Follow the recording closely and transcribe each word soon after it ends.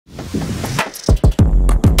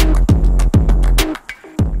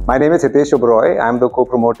My name is Hitesh Oberoi. I am the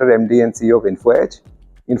co-promoter, MD and CEO of InfoEdge.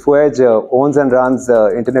 InfoEdge owns and runs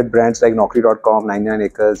internet brands like Naukri.com,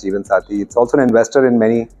 99acres, Jeevan Sathi. It's also an investor in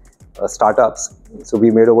many startups. So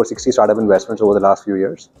we made over 60 startup investments over the last few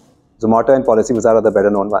years. Zomato and Policy Bazaar are the better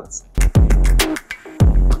known ones.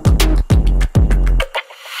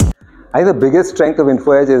 I think the biggest strength of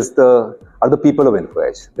InfoEdge are the people of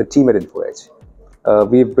InfoEdge, the team at InfoEdge.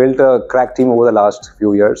 We've built a crack team over the last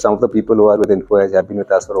few years. Some of the people who are with InfoEdge have been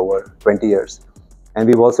with us for over 20 years. And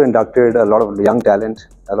we've also inducted a lot of young talent,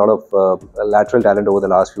 a lot of lateral talent over the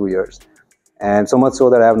last few years. And so much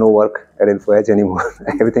so that I have no work at InfoEdge anymore.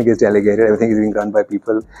 Everything is delegated, everything is being run by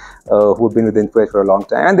people who've been with InfoEdge for a long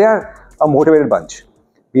time. And they are a motivated bunch.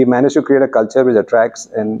 We've managed to create a culture which attracts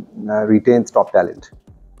and retains top talent.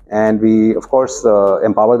 And we, of course,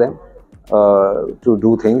 empower them to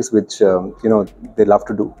do things which they love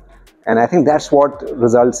to do. And I think that's what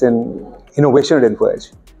results in innovation at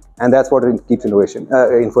InfoEdge. And that's what keeps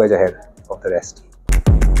InfoEdge ahead of the rest.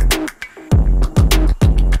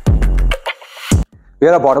 We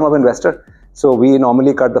are a bottom-up investor. So we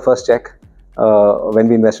normally cut the first check when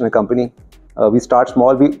we invest in a company. We start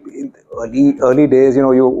small. In early days,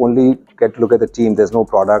 you only get to look at the team. There's no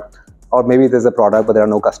product. Or maybe there's a product, but there are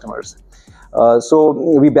no customers. So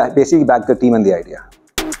we basically back the team and the idea.